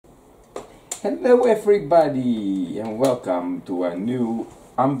Hello everybody and welcome to a new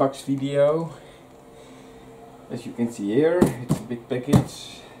unbox video. As you can see here, it's a big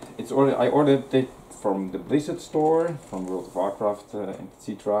package. I ordered it from the Blizzard store, from World of Warcraft,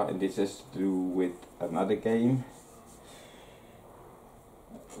 etc. And this has to do with another game.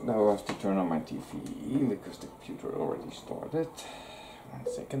 Now I have to turn on my TV because the computer already started.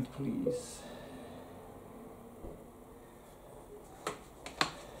 1 second please.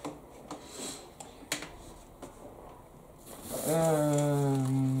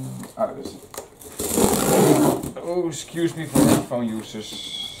 Oh, excuse me for headphone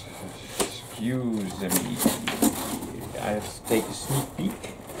users. Excuse me. I have to take a sneak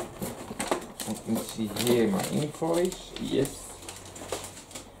peek. You can see here my invoice. Yes.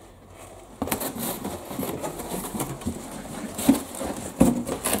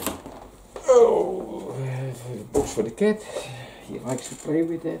 Oh, the box for the cat. He likes to play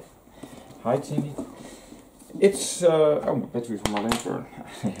with it. Hides in it. It's oh, battery for my lantern.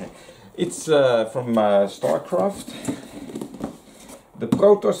 It's from StarCraft. The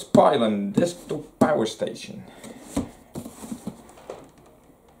Protos pylon desktop power station.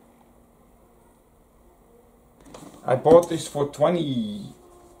 I bought this for 20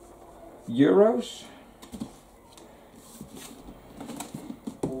 euros.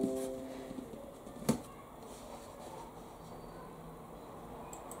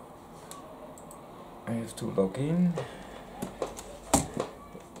 I have to log in.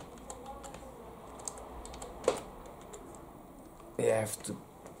 I have to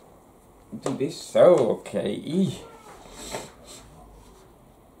do this. So, okay.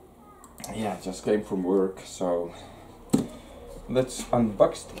 Yeah, I just came from work, so let's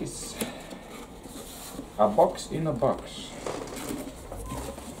unbox this. A box in a box.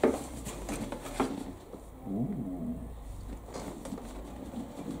 Ooh.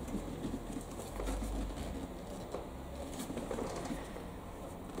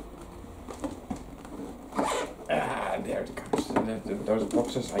 There it comes. Those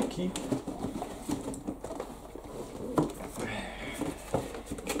boxes I keep.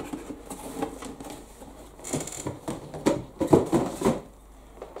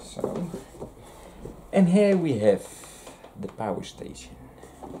 So, and here we have the power station.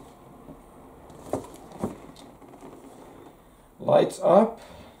 Lights up.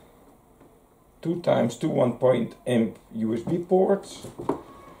 2 times 2 1.amp USB ports.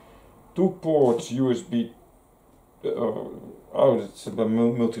 2 ports USB. Oh, that's a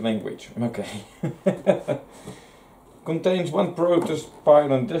multi-language. Okay. Contains 1 protos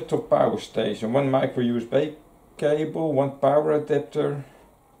pylon desktop power station, 1 micro USB cable, 1 power adapter.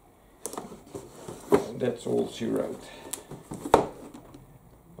 That's all she wrote.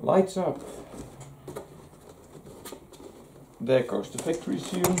 Lights up. There goes the factory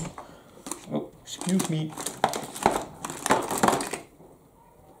seal. Oh, excuse me.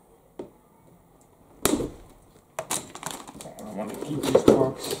 I want to keep this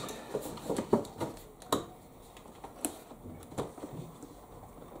box.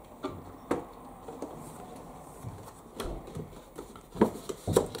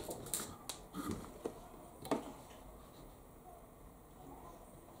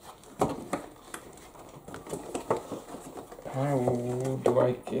 How do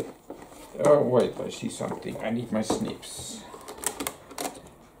I get... Oh wait, I see something. I need my snips.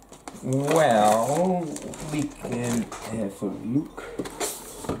 Well, we can have a look.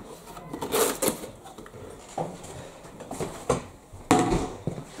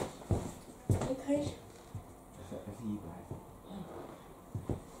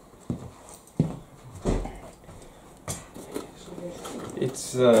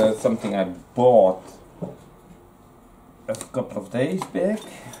 It's something I bought a couple of days back.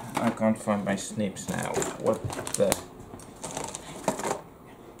 I can't find my snips now. What the...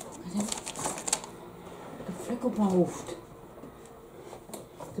 Vlek op mijn hoofd.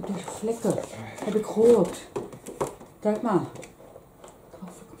 Ik heb deze vlekken. Heb ik gehoord. Kijk maar. Ik heb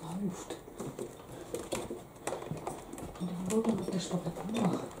een vlek op mijn hoofd. En de bodem is wat ik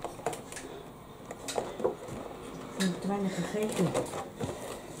mag. Ik heb te weinig gegeten.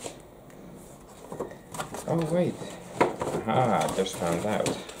 Oh wait. Aha, I just found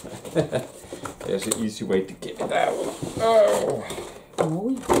out. There's an easy way to get it out. Oh.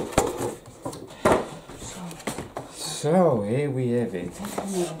 Mooi. So here we have it.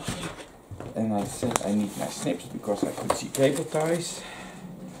 And I said I need my snips because I could see cable ties.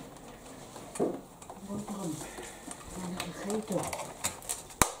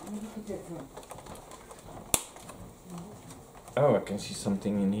 Oh, I can see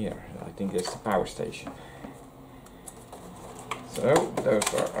something in here. I think that's the power station. So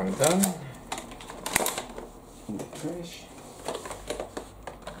those are undone. trash.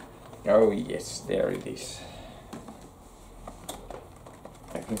 Oh yes, there it is.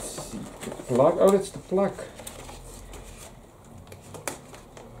 I can see the plug. Oh, that's the plug.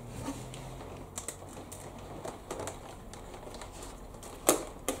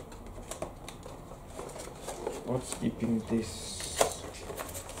 What's keeping this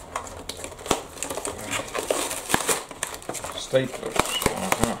staplers?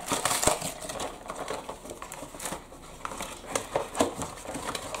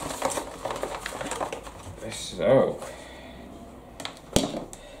 So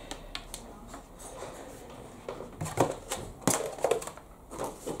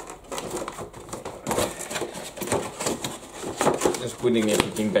just putting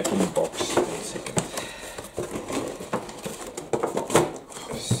everything back in the box. Wait a second.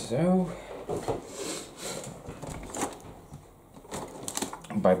 So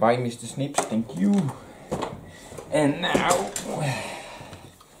bye bye, Mr. Snips, thank you. And now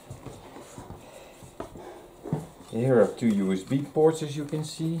here are two USB ports, as you can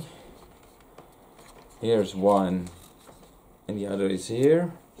see. Here's one and the other is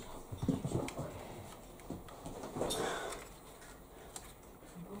here.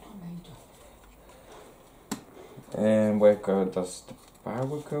 And where does the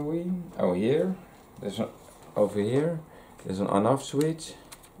power go in? Oh, here. There's an over here. There's an on-off switch.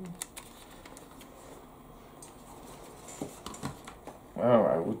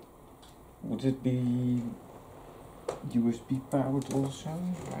 Oh, would it be USB powered also?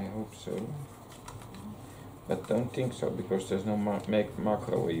 I hope so. But don't think so, because there's no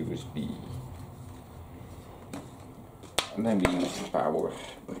macro USB. And then we use the power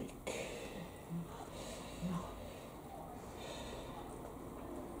brick.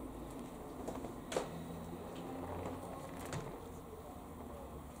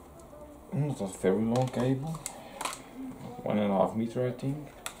 Not a very long cable, 1.5 meter I think.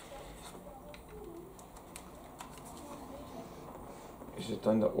 Is it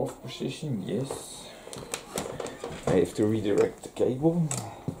on the off position? Yes. I have to redirect the cable.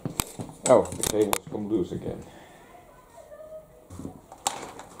 Oh, the cable's come loose again.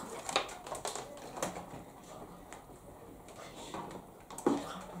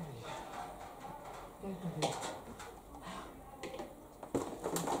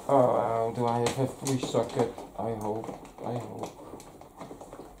 Oh, do I have a free socket? I hope.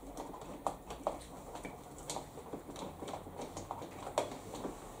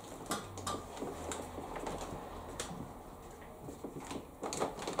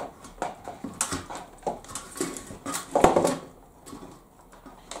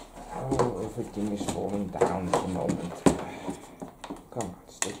 Oh, everything is falling down at the moment. Come on,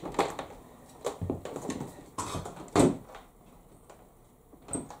 stick it.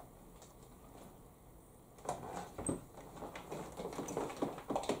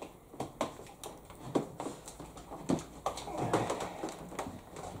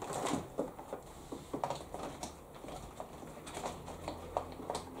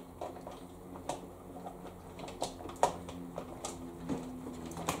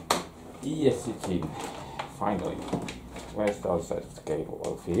 Yes, it's in. Finally. Where's the other side of the cable?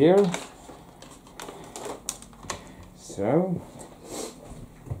 Over here. So.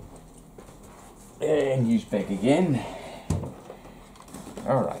 And use back again.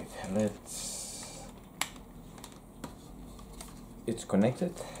 Alright, let's. It's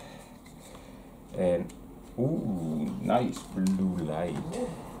connected. And. Ooh, nice blue light.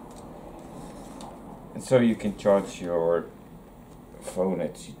 And so you can charge your phone,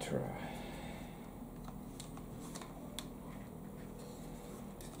 etc.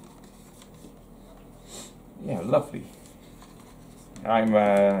 Yeah, lovely. I'm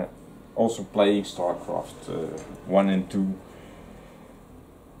also playing StarCraft 1 and 2,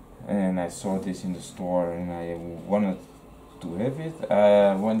 and I saw this in the store and I wanted to have it.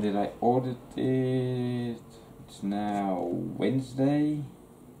 When did I order it? It's now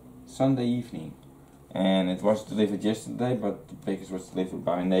Sunday evening, and it was delivered yesterday, but the package was delivered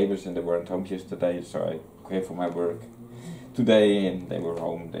by my neighbors and they weren't home yesterday, so I came for my work today and they were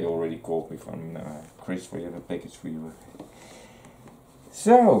home. They already called me from Chris, we have a package for you.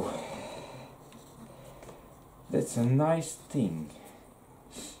 So that's a nice thing.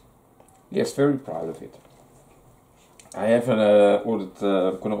 Yes, very proud of it. I haven't ordered.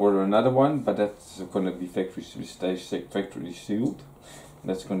 I'm gonna order another one, but that's gonna be factory sealed.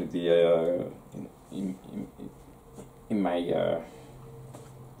 That's gonna be in my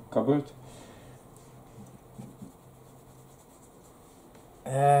cupboard.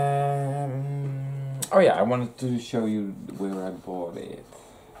 Oh yeah, I wanted to show you where I bought it.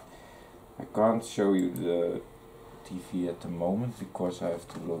 I can't show you TV at the moment because I have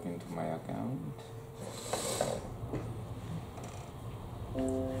to log into my account.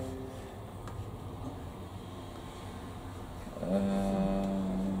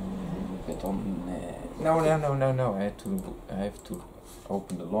 Get on. No. I have to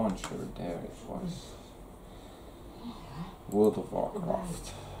open the launcher. There it was. World of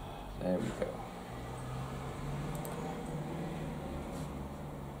Warcraft. There we go.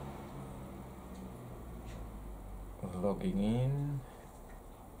 Logging in.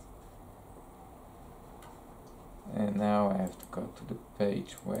 And now I have to go to the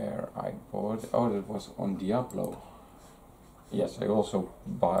page where I bought. Oh, that was on Diablo. Yes, I also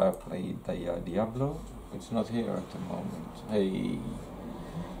played Diablo. It's not here at the moment. Hey.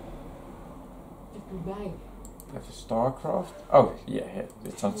 Have a StarCraft. Oh, yeah,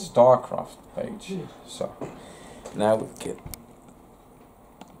 it's on StarCraft page. So, now we can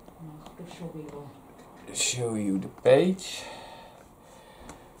show you the page.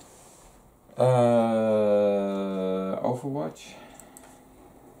 Overwatch.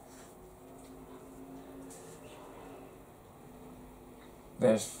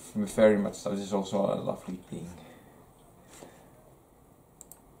 There's very much stuff. This is also a lovely thing.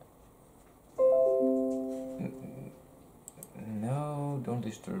 No, don't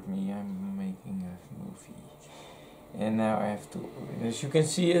disturb me. I'm making a movie. And now I have to. As you can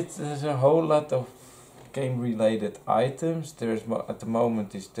see, there's a whole lot of game-related items. There's at the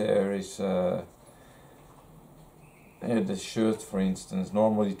moment there is the shirt, for instance,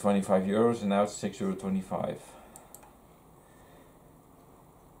 normally €25, and now it's €6.25.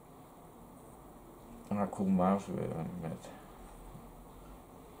 And a cool mouse met.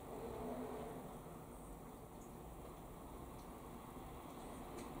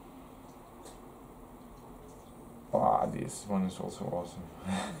 Ah, this one is also awesome.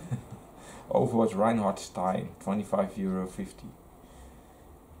 Overwatch Reinhard Stein, €25.50.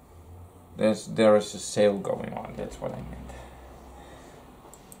 There is a sale going on. That's what I meant.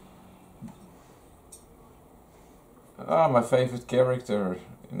 Ah, my favorite character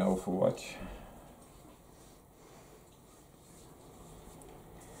in Overwatch.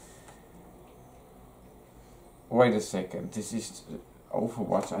 Wait a second. This is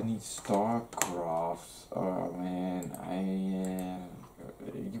Overwatch. I need StarCraft. Oh man,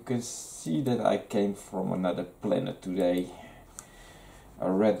 you can see that I came from another planet today. A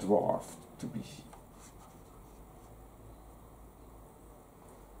red dwarf, to be.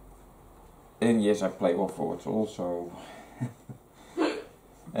 And yes, I play Overwatch also.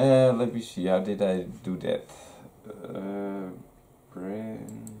 Let me see, how did I do that?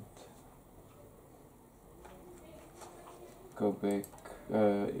 Brand. Go back.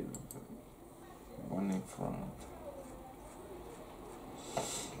 One in front.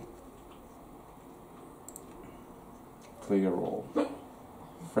 Clear all.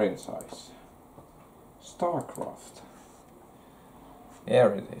 Franchise. StarCraft.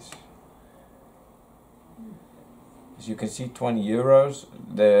 There it is. As you can see, €20.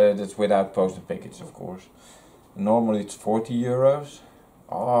 That's without postage package, of course. Normally it's €40.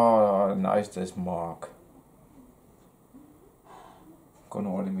 Oh, nice, this mark. Gonna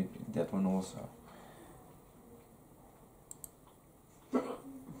order me that one also.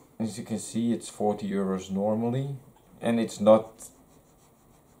 As you can see, it's €40 normally, and it's not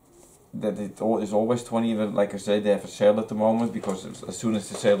that it is always 20. Like I said, they have a sale at the moment, because as soon as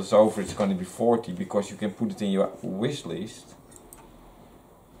the sale is over, it's going to be 40, because you can put it in your wish list.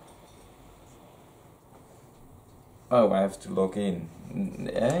 Oh, I have to log in.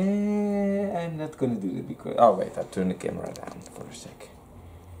 I'm not going to do that because. Oh wait, I turn the camera down for a sec.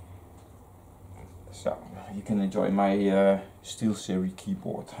 So you can enjoy my SteelSeries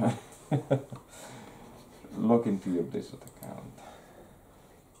keyboard. Log into your Blizzard account.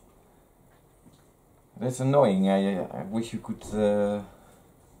 That's annoying. I wish you could. Yeah,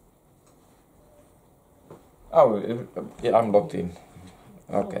 I'm logged in.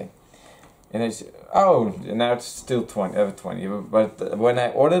 Okay. And it's now it's still 20. But when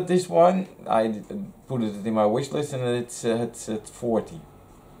I ordered this one, I put it in my wish list, and it's at 40.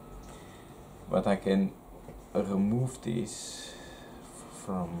 But I can remove this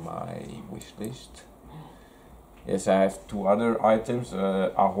from my wish list. Yes, I have two other items: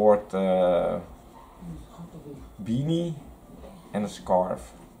 a Horde beanie and a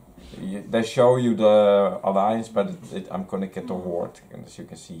scarf. They show you the alliance, but I'm gonna get the Horde, and as you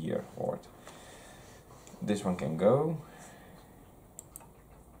can see here, Horde. This one can go,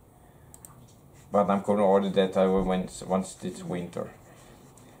 but I'm gonna order that once it's winter.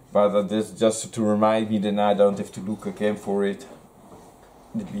 But this just to remind me that I don't have to look again for it.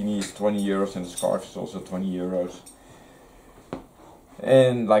 The beanie is €20 and the scarf is also €20.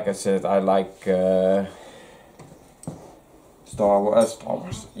 And like I said, I like Star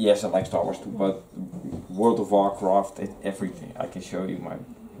Wars. Yes, I like Star Wars too, but World of Warcraft, everything. I can show you my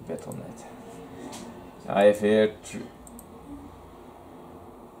Battle.net. I have here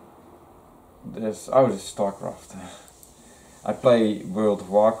this is StarCraft. I play World of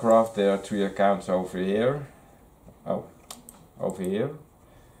Warcraft. There are 3 accounts over here. Oh, over here.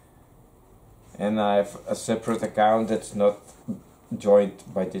 And I have a separate account that's not joined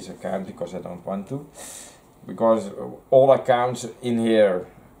by this account because I don't want to. Because all accounts in here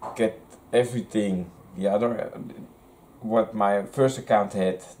get everything. The other, what my first account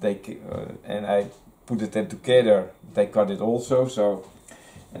had, and I put it then together. They got it also. So,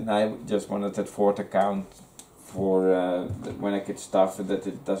 and I just wanted that 4th account for when I get stuff that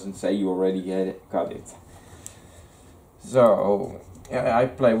it doesn't say you already got it. So yeah, I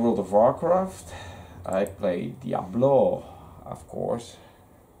play World of Warcraft. I play Diablo, of course.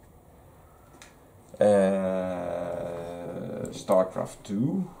 StarCraft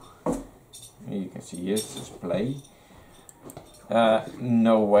 2. You can see here it says play.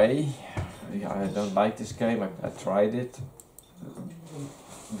 No way. I don't like this game. I tried it.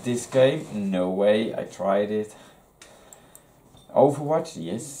 This game, no way. I tried it. Overwatch,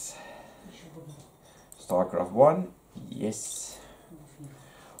 yes. StarCraft 1, yes.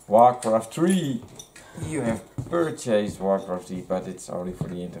 Warcraft 3. You have purchased Warcraft 3, but it's only for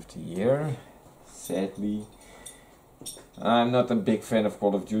the end of the year. Sadly. I'm not a big fan of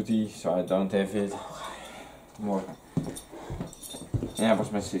Call of Duty, so I don't have it. More. Yeah, it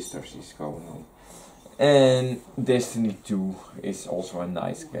was my sister, she's going home. And Destiny 2 is also a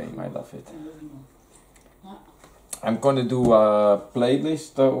nice game, I love it. I'm gonna do a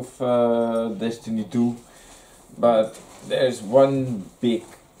playlist of Destiny 2, but there's one big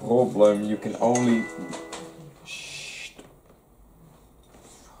problem. You can only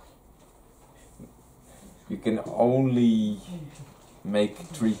make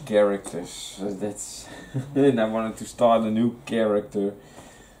 3 characters. That's and I wanted to start a new character,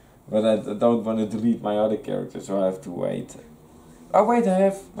 but I don't want to delete my other character, so I have to wait. Oh wait, I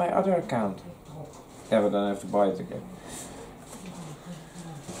have my other account. Yeah, but then I have to buy it again.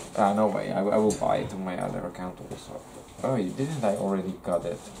 No way, I will buy it on my other account also. Oh, didn't I already got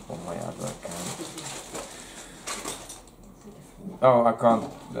it on my other account? Oh, I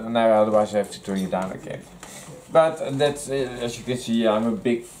can't. No, otherwise I have to turn it down again. But that's, as you can see, I'm a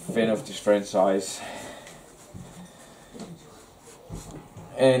big fan of this franchise.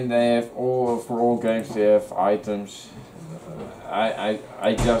 And they have for all games they have items.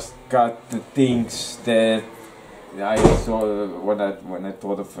 I just got the things that I saw when I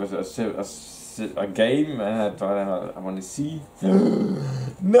thought of a game, and I thought I want to see.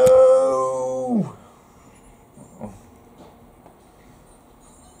 No!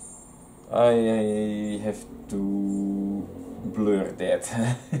 I have to blur that.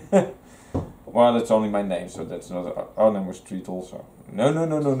 Well, that's only my name, so that's not. Oh, no, Street also.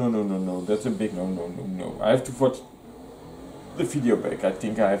 No. That's a big no. I have to watch the video back. I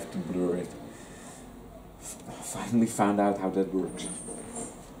think I have to blur it. I finally found out how that works.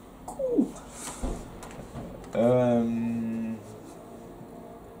 Cool.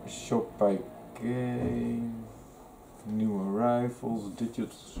 Shop by game. New arrivals, digital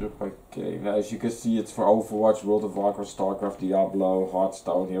shop by game. Now, as you can see, it's for Overwatch, World of Warcraft, StarCraft, Diablo,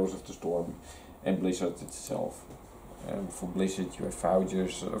 Hearthstone, Heroes of the Storm, and Blizzard itself. For Blizzard, you have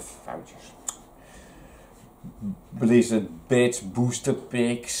vouchers. Blizzard bits, booster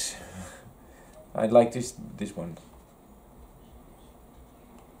packs. I like this one.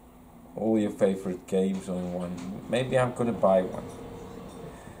 All your favorite games on one. Maybe I'm gonna buy one.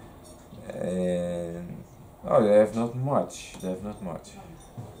 And oh, they have not much.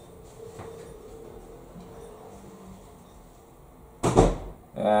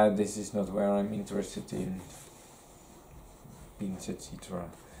 This is not where I'm interested in. Pins, etc.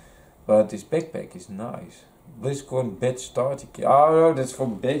 But this backpack is nice. BlizzCon badge starter kit. Oh no, that's for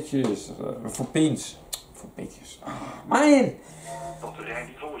badges. For pins. For badges. Oh, man!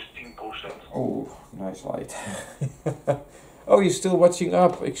 Batterijniveau is 10%. Oh, nice light. Oh, you're still watching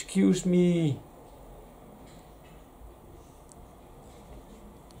up. Excuse me.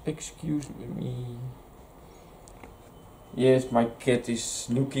 Excuse me. Yes, my cat is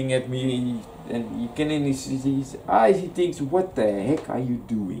looking at me, and you can only see his eyes. He thinks, what the heck are you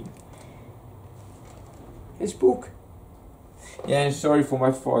doing? His book. Yeah, I'm sorry for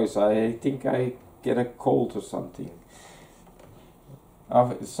my voice. I think I get a cold or something.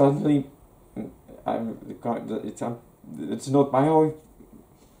 Suddenly, it's not my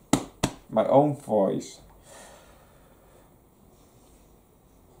own voice.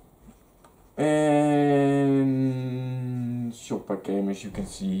 And shopper game, as you can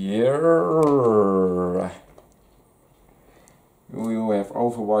see here. We will have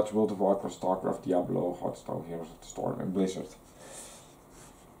Overwatch, World of Warcraft, Starcraft, Diablo, Hearthstone, Heroes of the Storm, and Blizzard.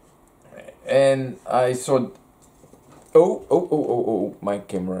 And I saw. Oh, my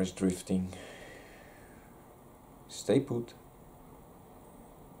camera is drifting. Stay put.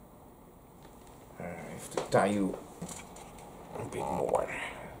 I have to tie you a bit more.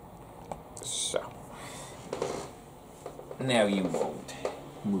 So. Now you won't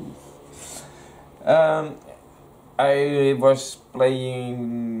move. I was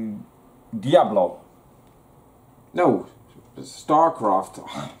playing Diablo. No, Starcraft.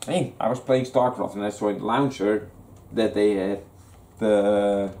 Hey, I was playing Starcraft and I saw in the launcher that they had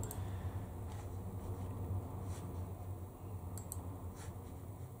the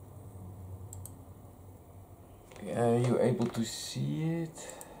Are you able to see it?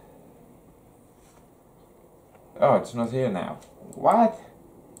 Oh, it's not here now. What?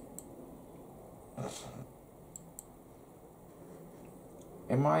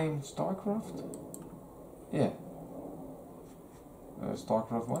 Am I in Starcraft? Yeah.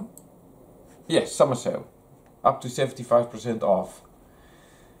 Starcraft 1? Yes, summer sale. Up to 75% off.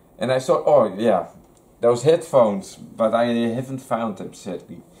 And I saw, oh yeah, those headphones, but I haven't found them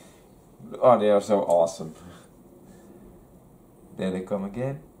sadly. Oh, they are so awesome. There they come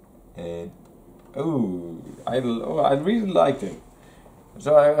again. And I really like them.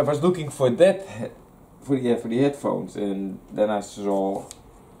 So I was looking for that, for the headphones, and then I saw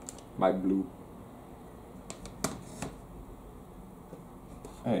my blue.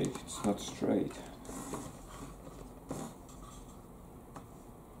 Hey, it's not straight.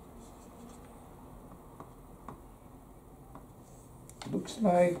 Looks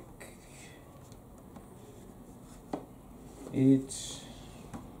like it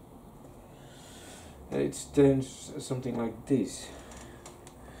turns something like this.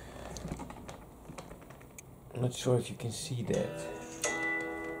 I'm not sure if you can see that.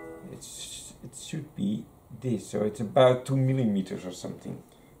 It should be this, so it's about 2 millimeters or something.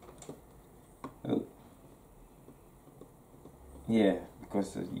 Oh, yeah,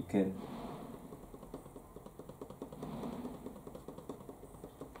 because you can.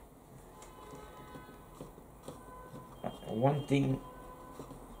 One thing,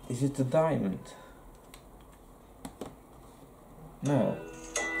 is it a diamond? No.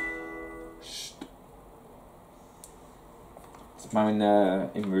 Shh. It's my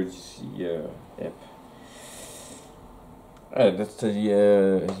emergency app. That's the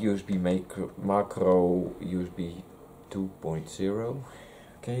USB macro USB 2.0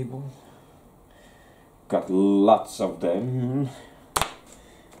 cable. Got lots of them,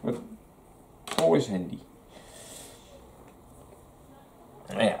 but always handy.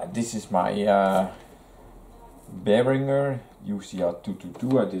 Yeah, this is my Behringer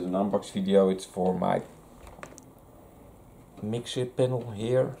UCR222. I did an unbox video. It's for my mixer panel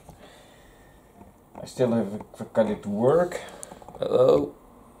here. I still have got it to work. Hello.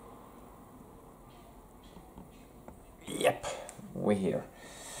 Yep, we're here.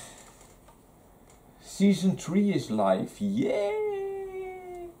 Season 3 is live.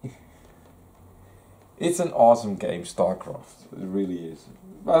 Yay! It's an awesome game, Starcraft. It really is.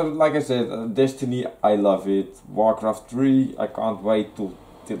 But like I said, Destiny, I love it. Warcraft 3, I can't wait till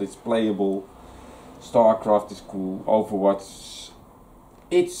it's playable. Starcraft is cool. Overwatch,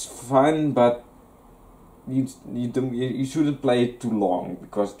 it's fun, but you shouldn't play it too long,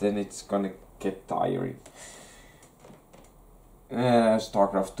 because then it's gonna get tiring.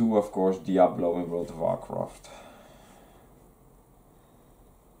 Starcraft 2, of course, Diablo and World of Warcraft.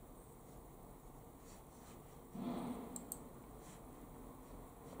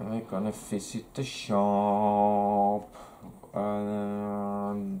 We're gonna visit the shop.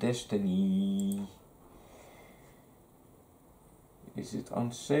 Destiny. Is it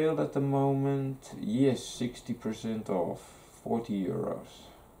on sale at the moment? Yes, 60% off. 40 euros.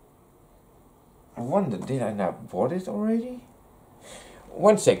 I wonder, did I not bought it already?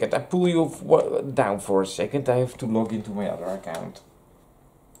 1 second, I pull you down for a second. I have to log into my other account.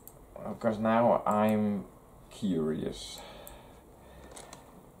 Because now I'm curious.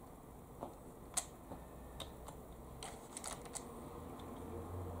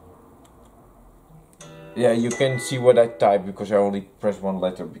 Yeah, you can see what I type because I only press one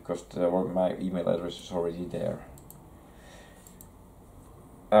letter because my email address is already there.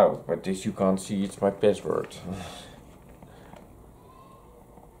 Oh, but this you can't see, it's my password.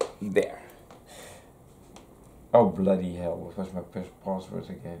 There. Oh bloody hell, what was my password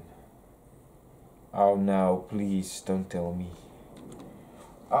again? Oh no, please don't tell me.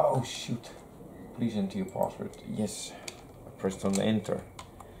 Oh shoot. Please enter your password. Yes, I pressed on the enter.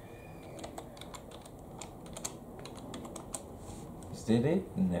 Is that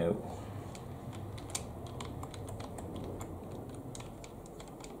it? No.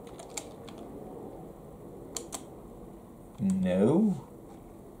 No?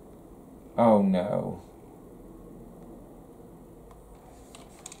 Oh no.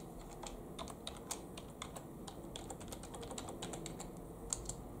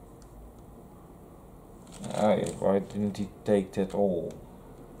 Why didn't he take that all?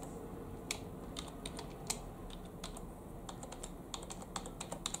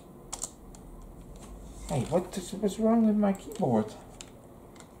 Hey, what's wrong with my keyboard?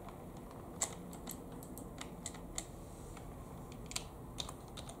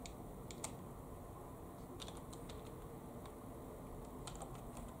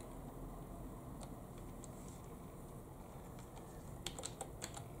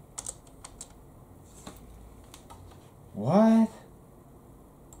 What?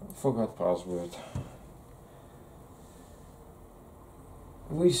 Forgot password.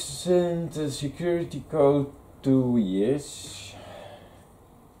 We sent a security code to yes.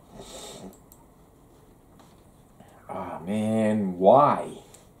 Ah man, why?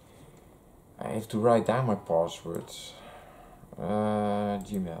 I have to write down my passwords.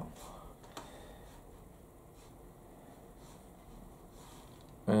 Gmail.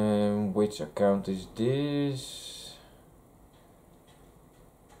 Which account is this?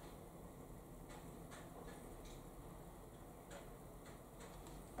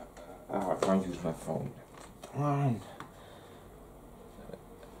 Oh, I can't use my phone. Come on.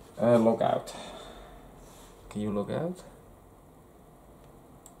 Log out. Can you log out?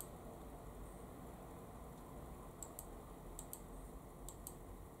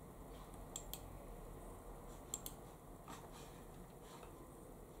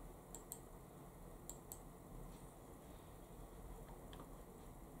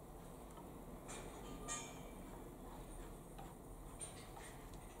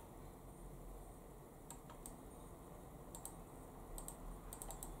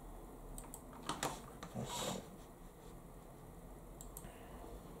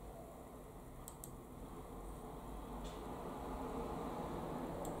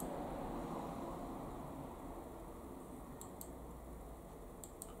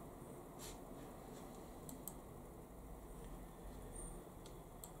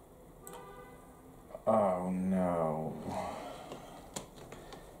 Oh no.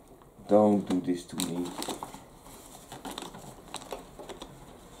 Don't do this to me.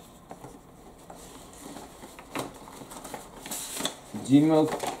 Gmail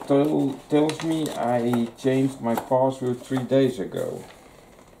tells me I changed my password 3 days ago.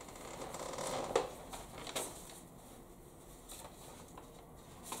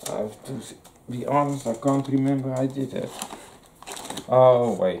 I have to be honest, I can't remember I did it.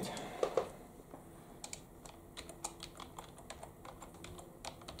 Oh wait.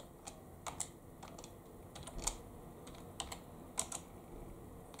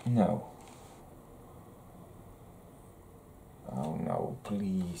 No. Oh no,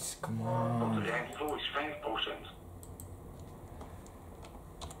 please, come on. Batterijniveau is 5%.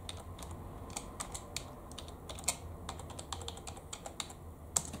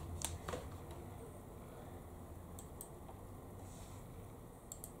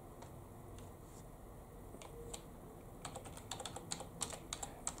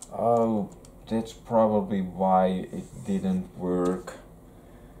 Oh, that's probably why it didn't work.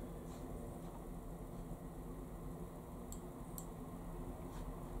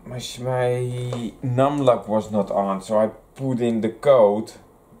 My numlock was not on, so I put in the code,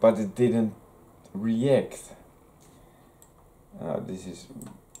 but it didn't react. This is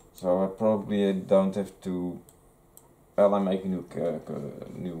so I probably don't have to. Well, I make a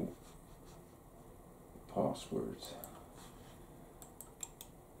new password.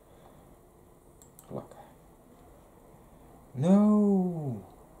 Look. No,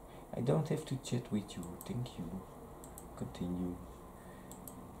 I don't have to chat with you. Thank you. Continue.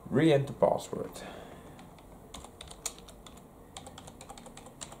 Re-enter password.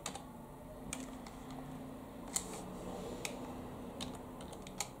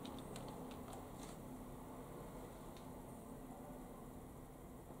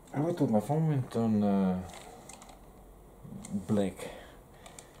 I thought my phone went on black.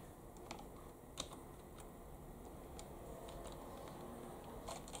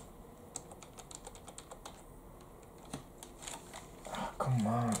 Come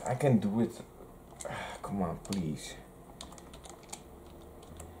on, I can do it. Come on, please.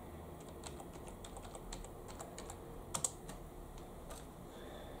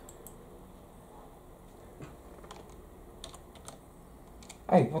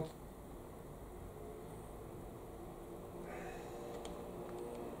 Hey, what?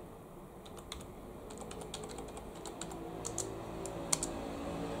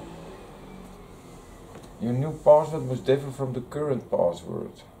 Your new password must differ from the current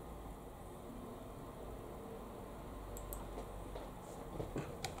password.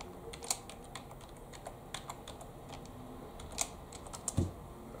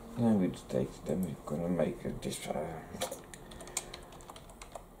 Then we take. Then we're gonna make this.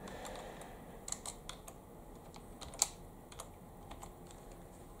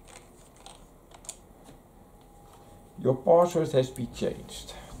 Your password has been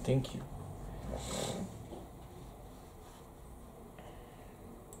changed. Thank you.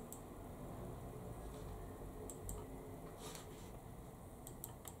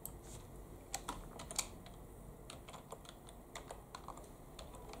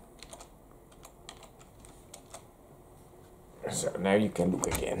 So now you can look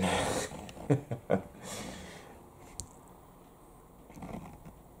again.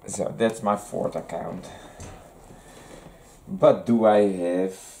 So that's my fourth account. But do I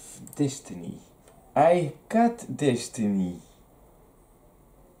have Destiny? I got Destiny.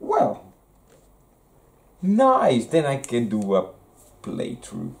 Well, nice. Then I can do a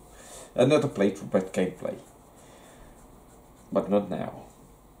playthrough. Not a playthrough, but gameplay. But not now.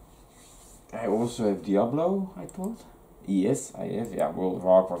 I also have Diablo, I thought. Yes, I have. Yeah, World of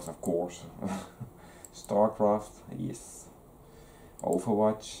Warcraft, of course. StarCraft, yes.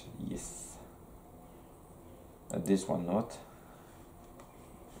 Overwatch, yes. This one not.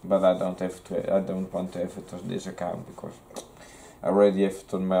 But I don't have to. I don't want to have it on this account because I already have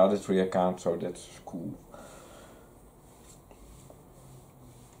it on my other 3 accounts, so that's cool.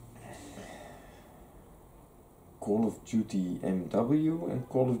 Call of Duty MW and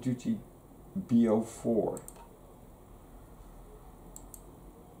Call of Duty BO4.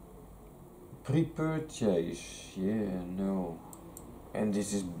 Pre-purchase, yeah, no. And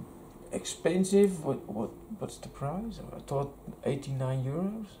this is expensive. What's the price? I thought 89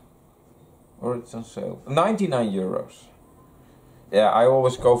 euros, or it's on sale. 99 euros. Yeah, I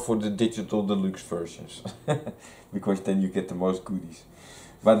always go for the digital deluxe versions because then you get the most goodies.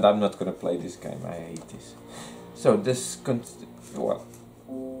 But I'm not gonna play this game. I hate this. So this well,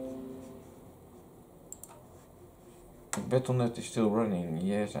 Battle.net is still running.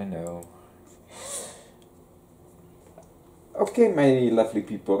 Yes, I know. Okay, my lovely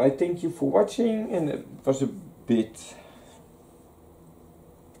people, I thank you for watching, and it was a bit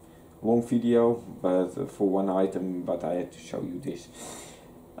long video, but for one item, but I had to show you this.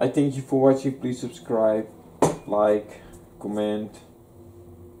 I thank you for watching. Please subscribe, like, comment,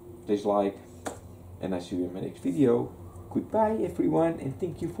 dislike, and I see you in my next video. Goodbye everyone, and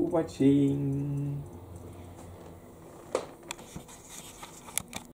thank you for watching.